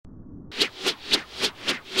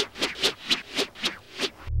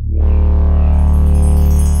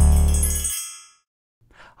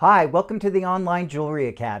Hi, welcome to the Online Jewelry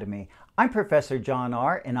Academy. I'm Professor John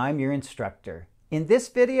Ahr and I'm your instructor. In this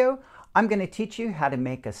video, I'm going to teach you how to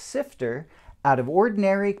make a sifter out of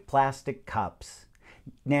ordinary plastic cups.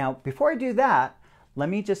 Now, before I do that, let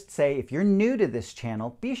me just say if you're new to this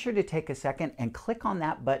channel, be sure to take a second and click on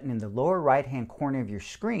that button in the lower right-hand corner of your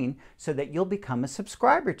screen so that you'll become a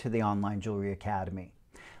subscriber to the Online Jewelry Academy.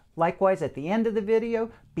 Likewise, at the end of the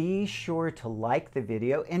video, be sure to like the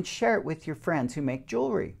video and share it with your friends who make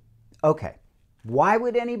jewelry. Okay, why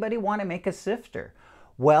would anybody want to make a sifter?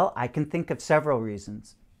 Well, I can think of several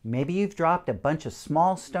reasons. Maybe you've dropped a bunch of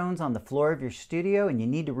small stones on the floor of your studio and you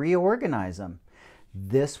need to reorganize them.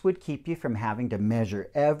 This would keep you from having to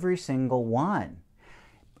measure every single one.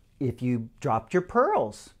 If you dropped your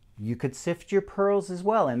pearls, you could sift your pearls as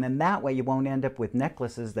well, and then that way you won't end up with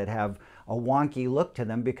necklaces that have a wonky look to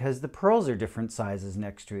them because the pearls are different sizes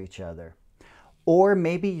next to each other. Or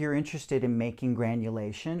maybe you're interested in making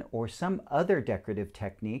granulation or some other decorative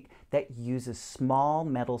technique that uses small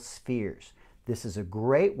metal spheres. This is a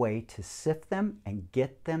great way to sift them and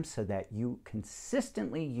get them so that you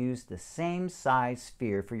consistently use the same size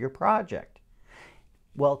sphere for your project.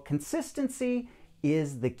 Well, consistency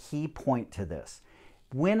is the key point to this.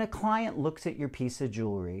 When a client looks at your piece of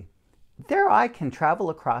jewelry, their eye can travel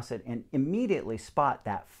across it and immediately spot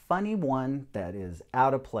that funny one that is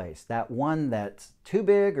out of place, that one that's too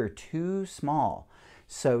big or too small.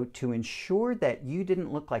 So to ensure that you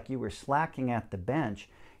didn't look like you were slacking at the bench,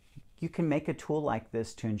 you can make a tool like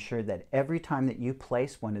this to ensure that every time that you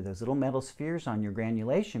place one of those little metal spheres on your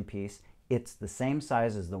granulation piece, it's the same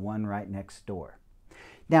size as the one right next door.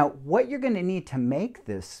 Now, what you're going to need to make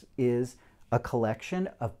this is a collection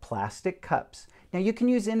of plastic cups. Now you can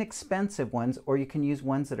use inexpensive ones or you can use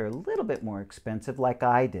ones that are a little bit more expensive like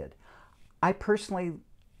I did. I personally,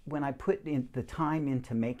 when I put in the time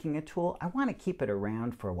into making a tool, I want to keep it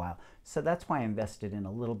around for a while. So that's why I invested in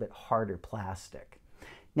a little bit harder plastic.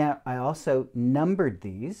 Now I also numbered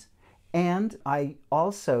these and I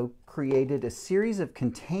also created a series of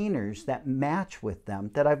containers that match with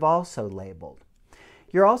them that I've also labeled.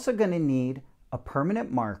 You're also going to need a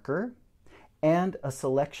permanent marker and a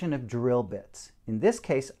selection of drill bits. In this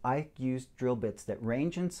case, I used drill bits that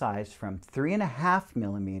range in size from 3.5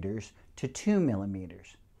 millimeters to 2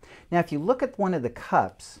 millimeters. Now, if you look at one of the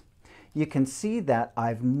cups, you can see that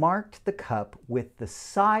I've marked the cup with the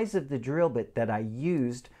size of the drill bit that I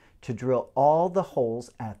used to drill all the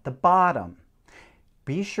holes at the bottom.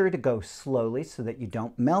 Be sure to go slowly so that you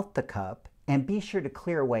don't melt the cup, and be sure to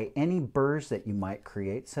clear away any burrs that you might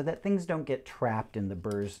create so that things don't get trapped in the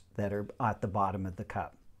burrs that are at the bottom of the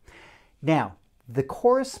cup. Now, the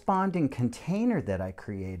corresponding container that I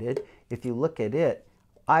created, if you look at it,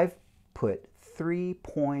 I've put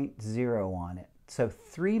 3.0 on it, so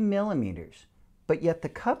 3 millimeters, but yet the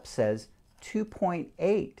cup says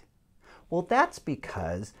 2.8. Well, that's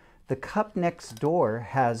because the cup next door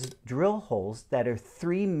has drill holes that are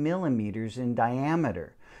 3 millimeters in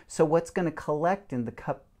diameter. So what's going to collect in the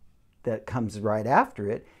cup that comes right after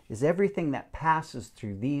it is everything that passes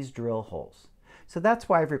through these drill holes. So that's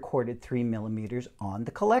why I've recorded 3 millimeters on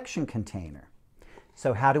the collection container.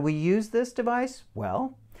 So how do we use this device?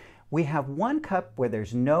 Well, we have one cup where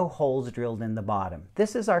there's no holes drilled in the bottom.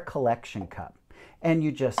 This is our collection cup. And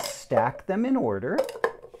you just stack them in order.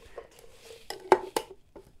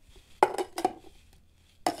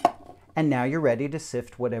 And now you're ready to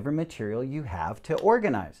sift whatever material you have to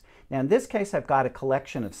organize. Now in this case, I've got a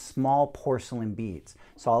collection of small porcelain beads.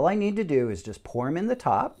 So all I need to do is just pour them in the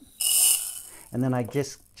top, and then I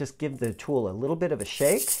just give the tool a little bit of a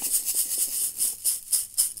shake.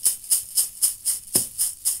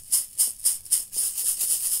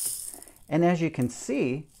 And as you can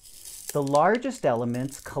see, the largest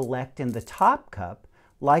elements collect in the top cup.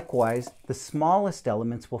 Likewise, the smallest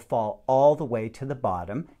elements will fall all the way to the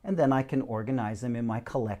bottom, and then I can organize them in my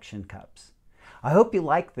collection cups. I hope you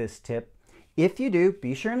like this tip. If you do,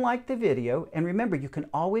 be sure and like the video, and remember, you can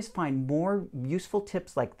always find more useful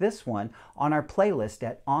tips like this one on our playlist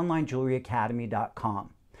at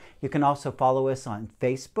onlinejewelryacademy.com. You can also follow us on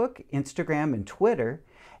Facebook, Instagram, and Twitter.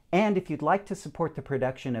 And if you'd like to support the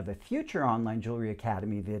production of a future Online Jewelry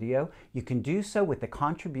Academy video, you can do so with a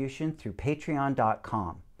contribution through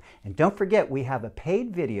patreon.com. And don't forget, we have a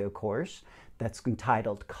paid video course that's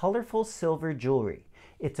entitled Colorful Silver Jewelry.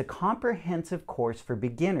 It's a comprehensive course for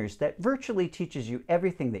beginners that virtually teaches you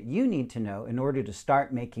everything that you need to know in order to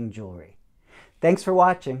start making jewelry. Thanks for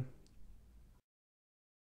watching.